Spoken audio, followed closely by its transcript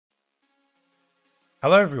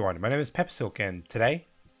Hello everyone, my name is Pepsilk and today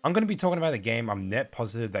I'm going to be talking about a game I'm net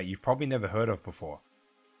positive that you've probably never heard of before,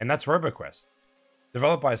 and that's Roboquest.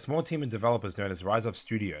 Developed by a small team of developers known as Rise Up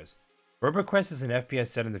Studios, Roboquest is an FPS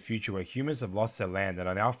set in the future where humans have lost their land and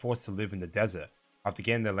are now forced to live in the desert after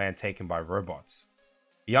getting their land taken by robots.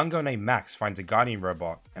 A young girl named Max finds a guardian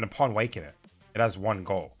robot, and upon waking it has one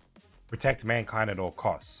goal: protect mankind at all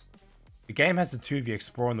costs. The game has the two of you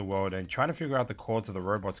exploring the world and trying to figure out the cause of the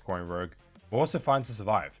robots going rogue, but also find to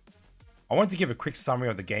survive. I wanted to give a quick summary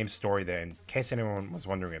of the game's story there in case anyone was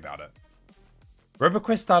wondering about it.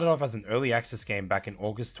 Roboquest started off as an early access game back in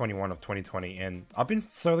August 21 of 2020, and I've been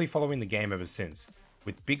slowly following the game ever since,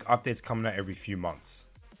 with big updates coming out every few months.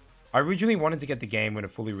 I originally wanted to get the game when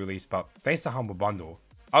it fully released, but thanks to Humble Bundle,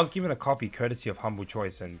 I was given a copy courtesy of Humble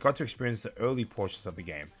Choice and got to experience the early portions of the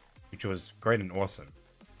game, which was great and awesome.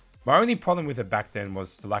 My only problem with it back then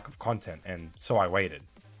was the lack of content, and so I waited.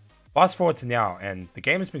 Fast forward to now, and the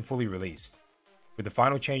game has been fully released, with the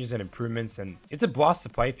final changes and improvements, and it's a blast to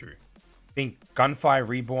play through. Think Gunfire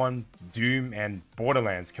Reborn, Doom, and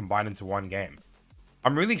Borderlands combined into one game.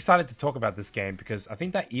 I'm really excited to talk about this game because I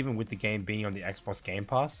think that even with the game being on the Xbox Game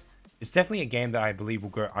Pass, it's definitely a game that I believe will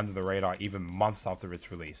go under the radar even months after its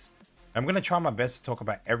release. I'm going to try my best to talk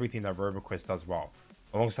about everything that Roboquest does well,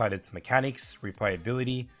 alongside its mechanics,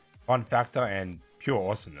 replayability, fun factor, and pure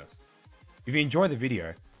awesomeness. If you enjoyed the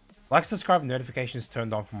video, like, subscribe, and notifications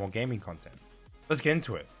turned on for more gaming content. Let's get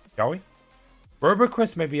into it, shall we?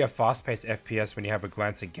 Roboquest may be a fast-paced FPS when you have a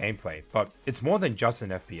glance at gameplay, but it's more than just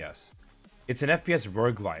an FPS. It's an FPS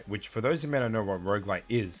roguelite, which for those who may not know what roguelite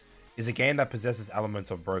is a game that possesses elements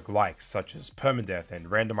of roguelikes such as permadeath and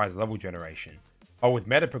randomized level generation, but with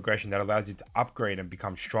meta progression that allows you to upgrade and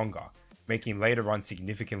become stronger, making later runs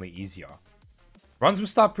significantly easier. Runs will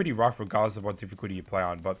start pretty rough regardless of what difficulty you play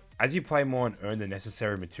on, but as you play more and earn the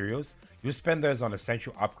necessary materials, you'll spend those on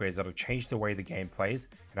essential upgrades that'll change the way the game plays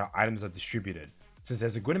and how items are distributed, since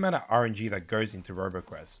there's a good amount of RNG that goes into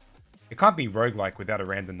Roboquest. It can't be roguelike without a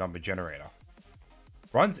random number generator.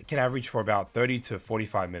 Runs can average for about 30 to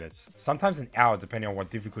 45 minutes, sometimes an hour depending on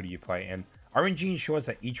what difficulty you play, and RNG ensures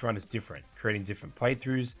that each run is different, creating different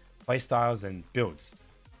playthroughs, playstyles, and builds.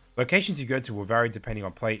 Locations you go to will vary depending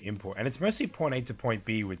on play input, and it's mostly point A to point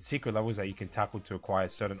B with secret levels that you can tackle to acquire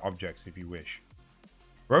certain objects if you wish.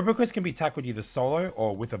 Roboquest can be tackled either solo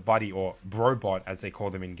or with a buddy, or brobot as they call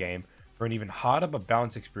them in game, for an even harder but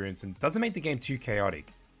balanced experience, and doesn't make the game too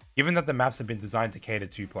chaotic, given that the maps have been designed to cater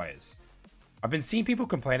to 2 players. I've been seeing people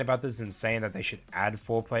complain about this and saying that they should add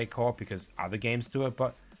 4-player co-op because other games do it,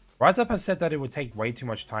 but Rise Up have said that it would take way too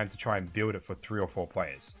much time to try and build it for 3 or 4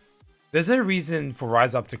 players. There's no reason for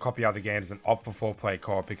Rise Up to copy other games and opt for 4-player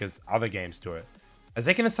co-op because other games do it, as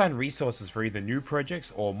they can assign resources for either new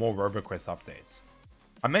projects or more Roboquest updates.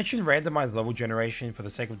 I mentioned randomized level generation for the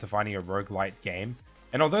sake of defining a roguelite game,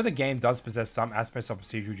 and although the game does possess some aspects of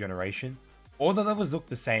procedural generation, all the levels look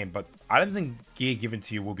the same, but items and gear given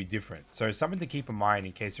to you will be different, so something to keep in mind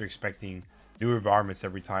in case you're expecting new environments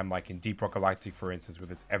every time, like in Deep Rock Galactic for instance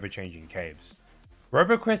with its ever-changing caves.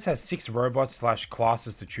 Roboquest has 6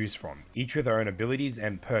 robots/classes to choose from, each with their own abilities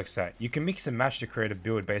and perks that you can mix and match to create a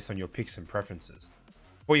build based on your picks and preferences.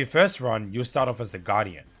 For your first run, you'll start off as the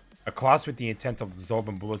Guardian, a class with the intent of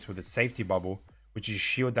absorbing bullets with a safety bubble, which is a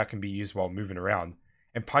shield that can be used while moving around,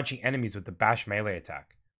 and punching enemies with the bash melee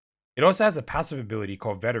attack. It also has a passive ability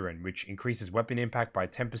called Veteran, which increases weapon impact by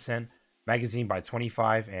 10%, magazine by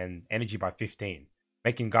 25%, and energy by 15%,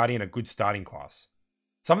 making Guardian a good starting class.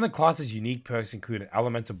 Some of the class's unique perks include an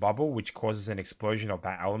elemental bubble, which causes an explosion of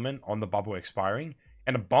that element on the bubble expiring,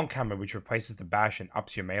 and a bonk hammer, which replaces the bash and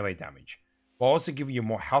ups your melee damage, while also giving you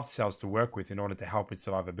more health cells to work with in order to help with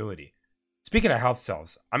survivability. Speaking of health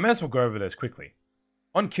cells, I may as well go over those quickly.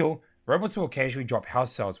 On kill, robots will occasionally drop health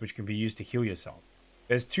cells which can be used to heal yourself.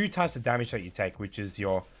 There's 2 types of damage that you take, which is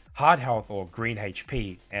your hard health or green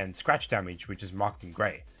HP, and scratch damage, which is marked in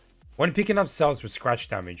grey. When picking up cells with scratch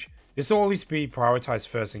damage, this will always be prioritized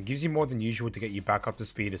first and gives you more than usual to get you back up to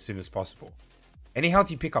speed as soon as possible. Any health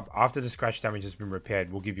you pick up after the scratch damage has been repaired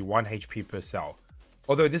will give you 1 HP per cell,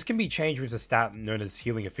 although this can be changed with a stat known as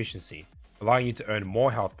healing efficiency, allowing you to earn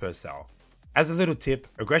more health per cell. As a little tip,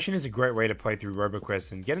 aggression is a great way to play through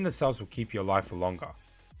Roboquest, and getting the cells will keep you alive for longer.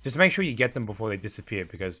 Just make sure you get them before they disappear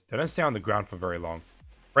because they don't stay on the ground for very long.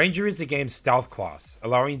 Ranger is the game's stealth class,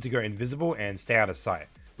 allowing you to go invisible and stay out of sight,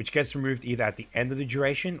 which gets removed either at the end of the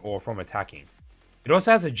duration or from attacking. It also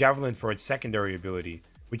has a javelin for its secondary ability,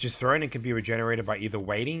 which is thrown and can be regenerated by either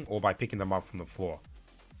waiting or by picking them up from the floor.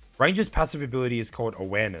 Ranger's passive ability is called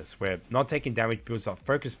Awareness, where not taking damage builds up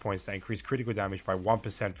focus points that increase critical damage by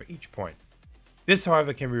 1% for each point. This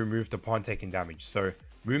however can be removed upon taking damage, so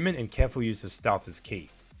movement and careful use of stealth is key.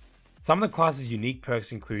 Some of the class's unique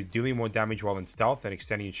perks include dealing more damage while in stealth and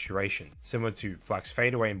extending its duration, similar to Flak's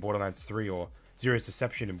Fadeaway in Borderlands 3 or Zero's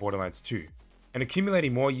Deception in Borderlands 2, and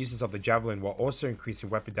accumulating more uses of the Javelin while also increasing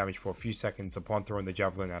weapon damage for a few seconds upon throwing the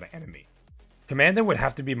Javelin at an enemy. Commander would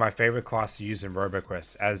have to be my favourite class to use in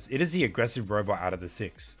Roboquest, as it is the aggressive robot out of the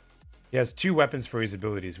 6. He has 2 weapons for his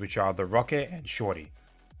abilities, which are the Rocket and Shorty.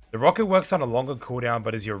 The Rocket works on a longer cooldown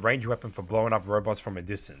but is your ranged weapon for blowing up robots from a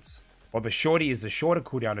distance, while the Shorty is a shorter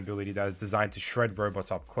cooldown ability that is designed to shred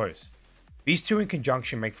robots up close. These two in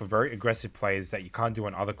conjunction make for very aggressive plays that you can't do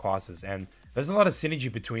in other classes, and there's a lot of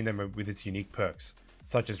synergy between them with its unique perks,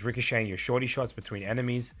 such as ricocheting your Shorty shots between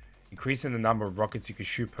enemies, increasing the number of rockets you can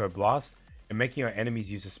shoot per blast, and making your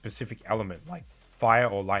enemies use a specific element like fire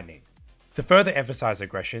or lightning. To further emphasize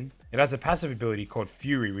aggression, it has a passive ability called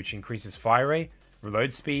Fury, which increases fire rate,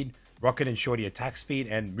 reload speed, rocket and Shorty attack speed,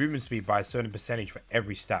 and movement speed by a certain percentage for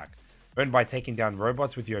every stack, earned by taking down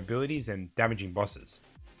robots with your abilities and damaging bosses.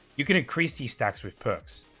 You can increase these stacks with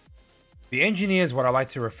perks. The Engineer is what I like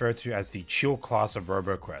to refer to as the chill class of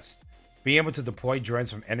Roboquest, being able to deploy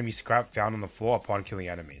drones from enemy scrap found on the floor upon killing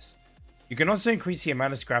enemies. You can also increase the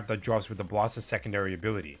amount of scrap that drops with the Blaster's secondary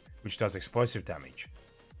ability, which does explosive damage.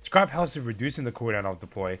 Scrap helps with reducing the cooldown of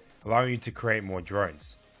deploy, allowing you to create more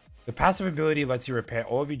drones. The passive ability lets you repair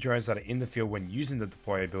all of your drones that are in the field when using the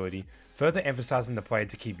deploy ability, further emphasizing the player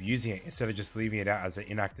to keep using it instead of just leaving it out as an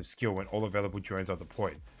inactive skill when all available drones are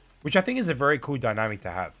deployed, which I think is a very cool dynamic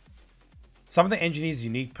to have. Some of the Engineer's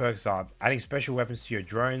unique perks are adding special weapons to your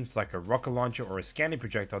drones like a rocket launcher or a scanning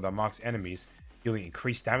projectile that marks enemies, dealing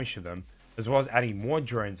increased damage to them, as well as adding more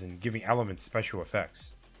drones and giving elements special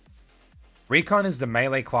effects. Recon is the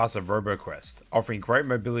melee class of Roboquest, offering great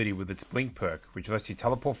mobility with its blink perk, which lets you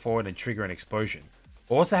teleport forward and trigger an explosion,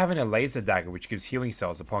 while also having a laser dagger which gives healing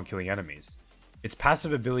cells upon killing enemies. Its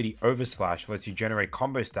passive ability Overslash lets you generate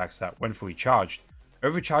combo stacks that, when fully charged,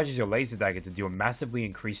 overcharges your laser dagger to deal massively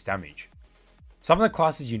increased damage. Some of the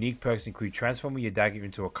class's unique perks include transforming your dagger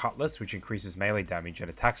into a cutlass, which increases melee damage and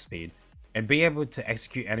attack speed, and being able to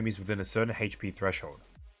execute enemies within a certain HP threshold.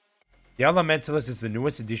 The Elementalist is the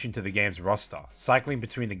newest addition to the game's roster, cycling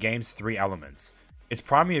between the game's 3 elements. Its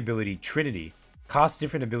primary ability, Trinity, casts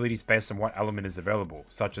different abilities based on what element is available,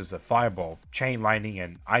 such as a Fireball, Chain Lightning,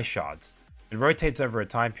 and Ice Shards, and rotates over a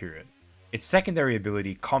time period. Its secondary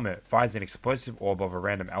ability, Comet, fires an explosive orb of a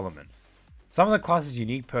random element. Some of the class's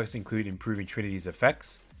unique perks include improving Trinity's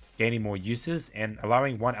effects, gaining more uses, and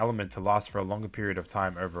allowing one element to last for a longer period of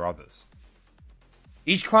time over others.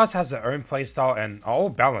 Each class has their own playstyle and are all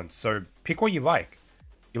balanced, so pick what you like.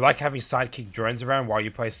 You like having sidekick drones around while you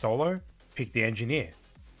play solo? Pick the Engineer.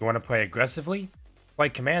 You want to play aggressively? Play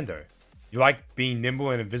Commando. You like being nimble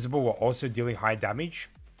and invisible while also dealing high damage?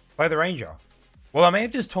 Play the Ranger. While I may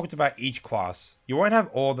have just talked about each class, you won't have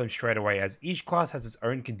all of them straight away, as each class has its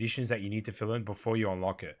own conditions that you need to fill in before you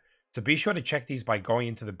unlock it, so be sure to check these by going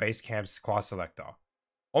into the Basecamp's class selector.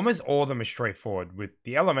 Almost all of them are straightforward, with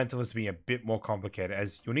the Elementalist being a bit more complicated,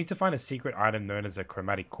 as you'll need to find a secret item known as a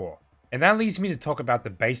chromatic core. And that leads me to talk about the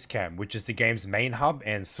Basecamp, which is the game's main hub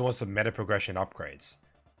and source of meta progression upgrades.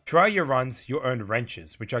 Throughout your runs, you'll earn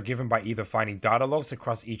wrenches, which are given by either finding data logs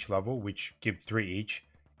across each level, which give 3 each,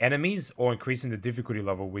 enemies, or increasing the difficulty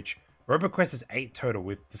level, which Roboquest has 8 total,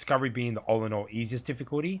 with Discovery being the all-in-all easiest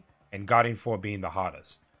difficulty, and Guardian 4 being the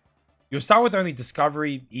hardest. You'll start with only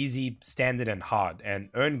Discovery, Easy, Standard, and Hard, and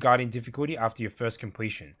earn Guardian difficulty after your first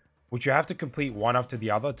completion, which you have to complete one after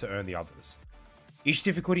the other to earn the others. Each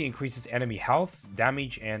difficulty increases enemy health,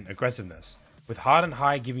 damage, and aggressiveness, with Hard and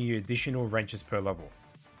High giving you additional wrenches per level.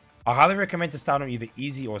 I highly recommend to start on either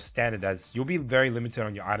Easy or Standard, as you'll be very limited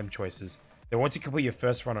on your item choices, then once you complete your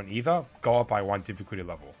first run on either, go up by 1 difficulty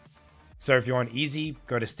level. So if you're on Easy,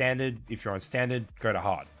 go to Standard, if you're on Standard, go to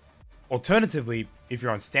Hard. Alternatively, if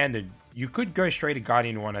you're on Standard, you could go straight to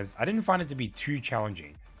Guardian 1, as I didn't find it to be too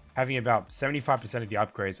challenging, having about 75% of the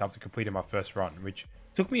upgrades after completing my first run, which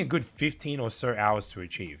took me a good 15 or so hours to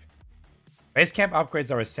achieve. Basecamp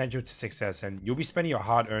upgrades are essential to success, and you'll be spending your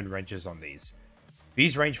hard-earned wrenches on these.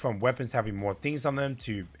 These range from weapons having more things on them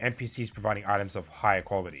to NPCs providing items of higher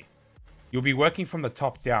quality. You'll be working from the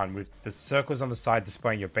top down, with the circles on the side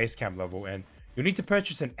displaying your Basecamp level, and you'll need to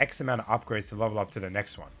purchase an X amount of upgrades to level up to the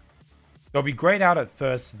next one. They'll be grayed out at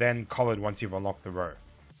first, then coloured once you've unlocked the row.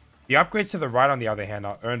 The upgrades to the right, on the other hand,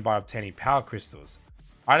 are earned by obtaining power crystals,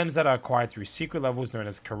 items that are acquired through secret levels known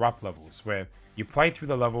as corrupt levels, where you play through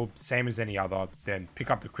the level same as any other, then pick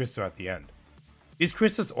up the crystal at the end. These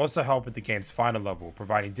crystals also help with the game's final level,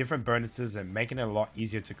 providing different bonuses and making it a lot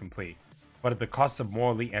easier to complete, but at the cost of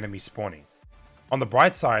more elite enemies spawning. On the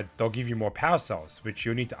bright side, they'll give you more power cells, which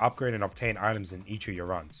you'll need to upgrade and obtain items in each of your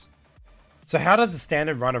runs. So how does a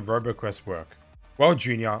standard run of Roboquest work? Well,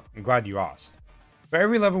 Junior, I'm glad you asked. For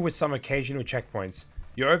every level with some occasional checkpoints,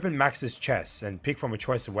 you open Max's chests and pick from a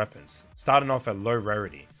choice of weapons, starting off at low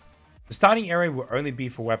rarity. The starting area will only be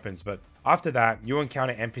for weapons, but after that, you'll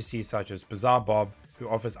encounter NPCs such as Bazaar Bob, who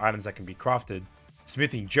offers items that can be crafted,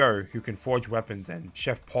 Smithing Joe, who can forge weapons, and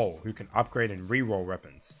Chef Paul, who can upgrade and reroll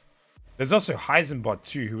weapons. There's also Heisenbot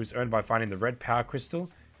 2, who is earned by finding the red power crystal,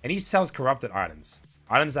 and he sells corrupted items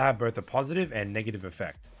that have both a positive and negative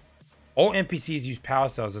effect. All NPCs use power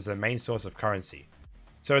cells as their main source of currency,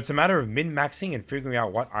 so it's a matter of min-maxing and figuring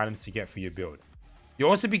out what items to get for your build. You'll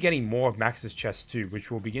also be getting more of Max's chests too,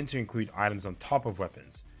 which will begin to include items on top of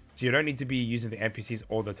weapons, so you don't need to be using the NPCs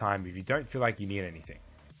all the time if you don't feel like you need anything.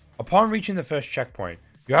 Upon reaching the first checkpoint,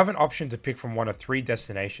 you have an option to pick from one of 3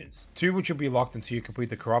 destinations, 2 which will be locked until you complete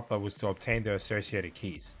the corrupt levels to obtain their associated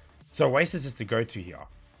keys, so Oasis is the go-to here.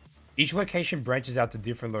 Each location branches out to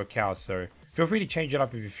different locales, so feel free to change it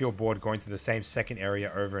up if you feel bored going to the same second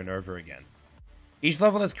area over and over again. Each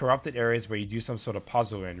level has corrupted areas where you do some sort of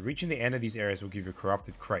puzzle, and reaching the end of these areas will give you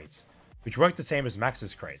corrupted crates, which work the same as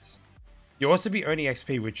Max's crates. You'll also be earning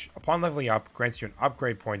XP, which upon leveling up grants you an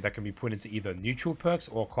upgrade point that can be put into either neutral perks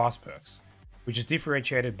or class perks, which is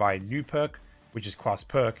differentiated by new perk, which is class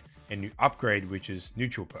perk, and new upgrade, which is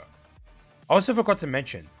neutral perk. I also forgot to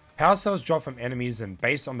mention, power cells drop from enemies and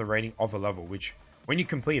based on the rating of a level, which when you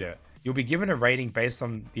complete it, you'll be given a rating based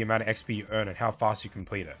on the amount of XP you earn and how fast you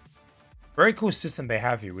complete it. Very cool system they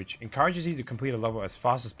have here, which encourages you to complete a level as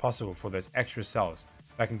fast as possible for those extra cells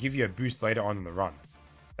that can give you a boost later on in the run.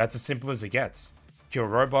 That's as simple as it gets. Kill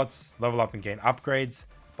robots, level up and gain upgrades,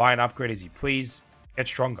 buy an upgrade as you please, get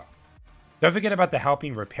stronger. Don't forget about the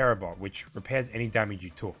helping repair bot, which repairs any damage you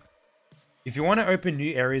took. If you want to open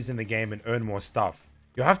new areas in the game and earn more stuff,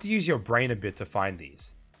 you'll have to use your brain a bit to find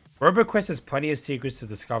these. Roboquest has plenty of secrets to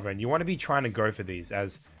discover, and you want to be trying to go for these,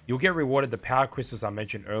 as you'll get rewarded the power crystals I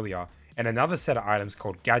mentioned earlier and another set of items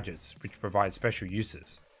called gadgets, which provide special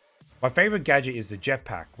uses. My favorite gadget is the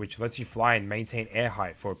jetpack, which lets you fly and maintain air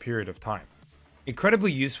height for a period of time.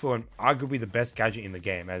 Incredibly useful and arguably the best gadget in the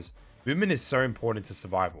game, as movement is so important to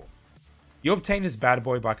survival. You obtain this bad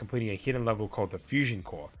boy by completing a hidden level called the Fusion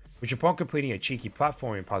Core, which upon completing a cheeky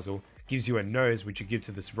platforming puzzle gives you a nose which you give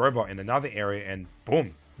to this robot in another area, and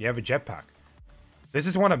boom, you have a jetpack. This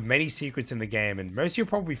is one of many secrets in the game, and most you'll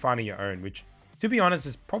probably find on your own, which to be honest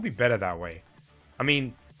is probably better that way. I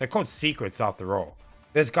mean, they're called secrets after all.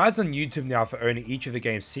 There's guides on YouTube now for earning each of the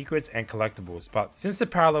game's secrets and collectibles, but since the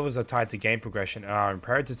power levels are tied to game progression and are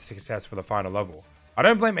imperative to success for the final level, I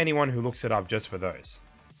don't blame anyone who looks it up just for those.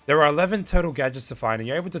 There are 11 total gadgets to find, and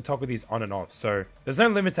you're able to toggle these on and off, so there's no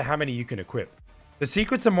limit to how many you can equip. The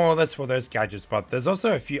secrets are more or less for those gadgets, but there's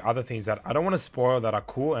also a few other things that I don't want to spoil that are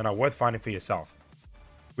cool and are worth finding for yourself.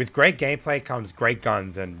 With great gameplay comes great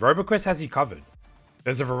guns, and Roboquest has you covered.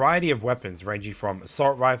 There's a variety of weapons ranging from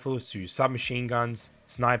assault rifles to submachine guns,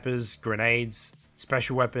 snipers, grenades,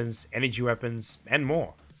 special weapons, energy weapons, and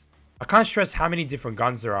more. I can't stress how many different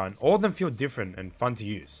guns there are, and all of them feel different and fun to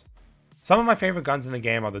use. Some of my favorite guns in the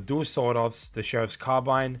game are the dual sawed-offs, the Sheriff's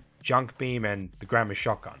Carbine, Junk Beam, and the Grandma's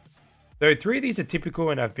Shotgun. Though 3 of these are typical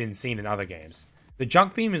and have been seen in other games. The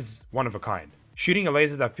Junk Beam is one of a kind, shooting a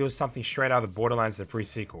laser that feels something straight out of Borderlands the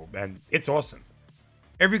pre-sequel, and it's awesome.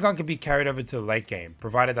 Every gun can be carried over to the late game,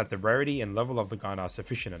 provided that the rarity and level of the gun are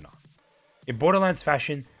sufficient enough. In Borderlands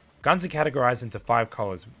fashion, guns are categorized into 5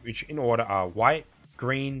 colors, which in order are white,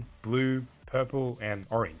 green, blue, purple, and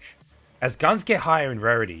orange. As guns get higher in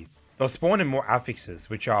rarity, they'll spawn in more affixes,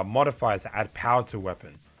 which are modifiers that add power to a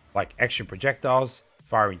weapon, like extra projectiles,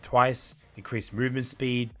 firing twice, increased movement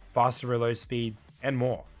speed, faster reload speed, and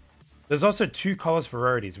more. There's also 2 colors for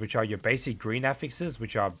rarities, which are your basic green affixes,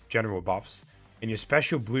 which are general buffs, and your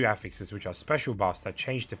special blue affixes, which are special buffs that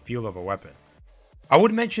change the feel of a weapon. I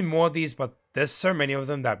would mention more of these, but there's so many of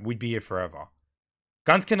them that we'd be here forever.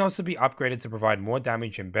 Guns can also be upgraded to provide more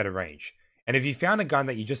damage and better range, and if you found a gun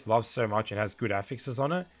that you just love so much and has good affixes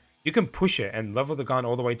on it, you can push it and level the gun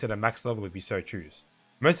all the way to the max level if you so choose.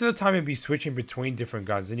 Most of the time you'll be switching between different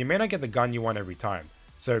guns, and you may not get the gun you want every time,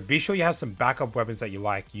 so be sure you have some backup weapons that you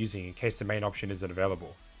like using in case the main option isn't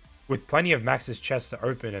available. With plenty of Max's chests to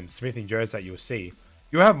open and smithing joes that you'll see,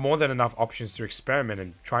 you'll have more than enough options to experiment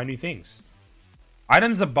and try new things.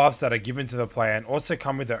 Items are buffs that are given to the player and also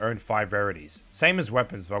come with their own 5 rarities, same as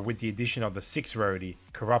weapons but with the addition of the 6th rarity,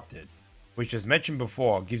 Corrupted, which as mentioned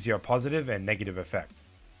before gives you a positive and negative effect.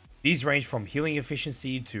 These range from healing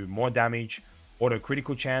efficiency to more damage, auto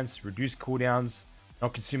critical chance, reduced cooldowns,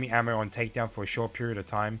 not consuming ammo on takedown for a short period of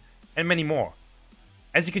time, and many more.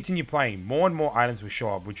 As you continue playing, more and more items will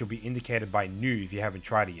show up, which will be indicated by new if you haven't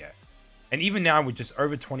tried it yet. And even now with just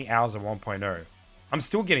over 20 hours of 1.0, I'm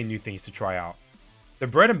still getting new things to try out. The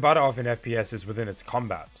bread and butter of an FPS is within its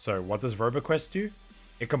combat, so what does Roboquest do?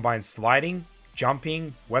 It combines sliding,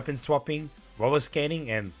 jumping, weapon swapping, roller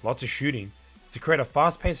skating, and lots of shooting to create a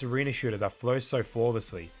fast-paced arena shooter that flows so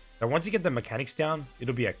flawlessly that once you get the mechanics down,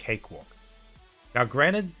 it'll be a cakewalk. Now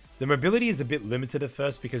granted, the mobility is a bit limited at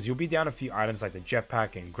first because you'll be down a few items like the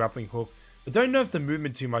jetpack and grappling hook, but don't nerf the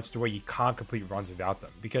movement too much to where you can't complete runs without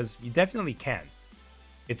them, because you definitely can.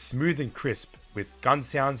 It's smooth and crisp, with gun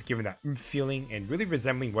sounds giving that oomph feeling and really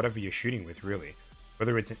resembling whatever you're shooting with really,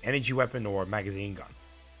 whether it's an energy weapon or a magazine gun.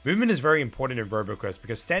 Movement is very important in Roboquest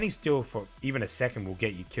because standing still for even a second will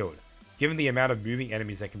get you killed, given the amount of moving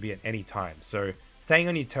enemies that can be at any time, so staying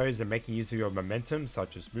on your toes and making use of your momentum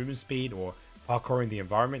such as movement speed or parkouring the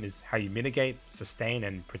environment is how you mitigate, sustain,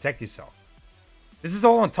 and protect yourself. This is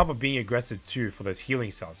all on top of being aggressive too for those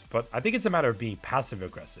healing cells, but I think it's a matter of being passive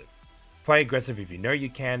aggressive. Play aggressive if you know you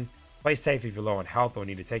can, play safe if you're low on health or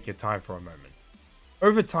need to take your time for a moment.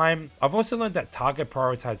 Over time, I've also learned that target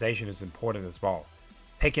prioritization is important as well.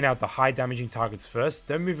 Taking out the high damaging targets first,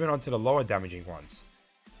 then moving on to the lower damaging ones.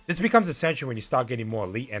 This becomes essential when you start getting more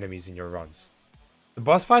elite enemies in your runs. The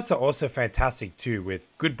boss fights are also fantastic too,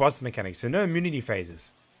 with good boss mechanics and no immunity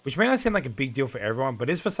phases, which may not seem like a big deal for everyone, but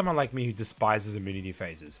is for someone like me who despises immunity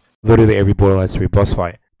phases. Literally every Borderlands 3 boss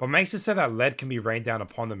fight. But makes it so that lead can be rained down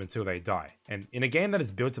upon them until they die, and in a game that is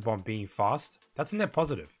built upon being fast, that's a net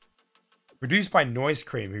positive. Produced by Noise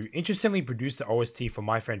Cream, who interestingly produced the OST for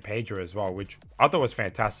My Friend Pedro as well, which I thought was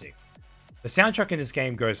fantastic. The soundtrack in this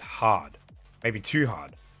game goes hard, maybe too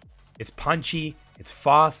hard. It's punchy, it's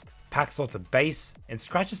fast, packs lots of bass, and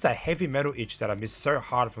scratches that heavy metal itch that I miss so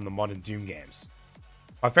hard from the modern Doom games.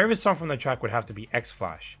 My favourite song from the track would have to be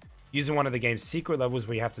X-Flash, using one of the game's secret levels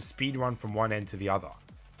where you have to speedrun from one end to the other,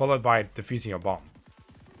 followed by defusing a bomb.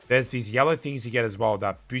 There's these yellow things you get as well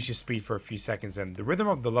that boost your speed for a few seconds, and the rhythm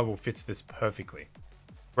of the level fits this perfectly.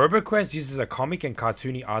 Roboquest uses a comic and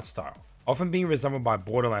cartoony art style, often being resembled by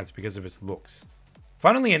Borderlands because of its looks.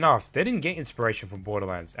 Funnily enough, they didn't get inspiration from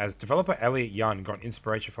Borderlands, as developer Elliot Young got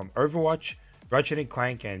inspiration from Overwatch, Ratchet &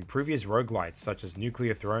 Clank, and previous roguelites such as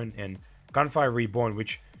Nuclear Throne and Gunfire Reborn,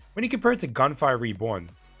 which, when you compare it to Gunfire Reborn,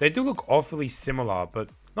 they do look awfully similar, but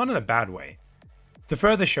not in a bad way. To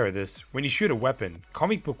further show this, when you shoot a weapon,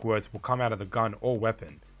 comic book words will come out of the gun or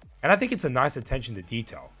weapon, and I think it's a nice attention to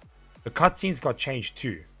detail. The cutscenes got changed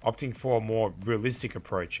too, opting for a more realistic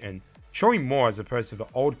approach and showing more as opposed to the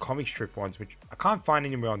old comic strip ones which I can't find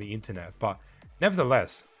anywhere on the internet, but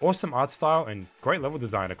nevertheless, awesome art style and great level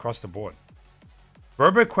design across the board.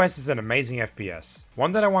 Roboquest is an amazing FPS,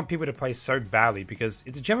 one that I want people to play so badly because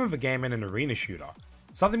it's a gem of a game and an arena shooter,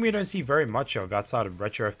 something we don't see very much of outside of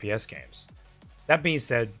retro FPS games. That being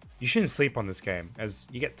said, you shouldn't sleep on this game, as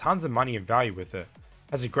you get tons of money and value with it,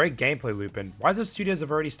 has a great gameplay loop, and Rise Up Studios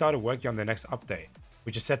have already started working on their next update,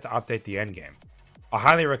 which is set to update the endgame. I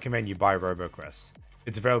highly recommend you buy Roboquest.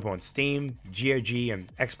 It's available on Steam, GOG,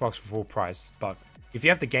 and Xbox for full price, but if you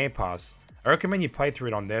have the Game Pass, I recommend you play through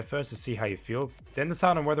it on there first to see how you feel, then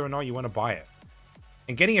decide on whether or not you want to buy it.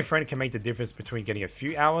 And getting a friend can make the difference between getting a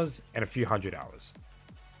few hours and a few hundred hours.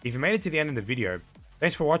 If you made it to the end of the video,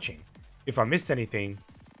 thanks for watching. If I missed anything,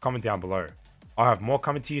 comment down below. I'll have more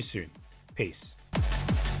coming to you soon. Peace.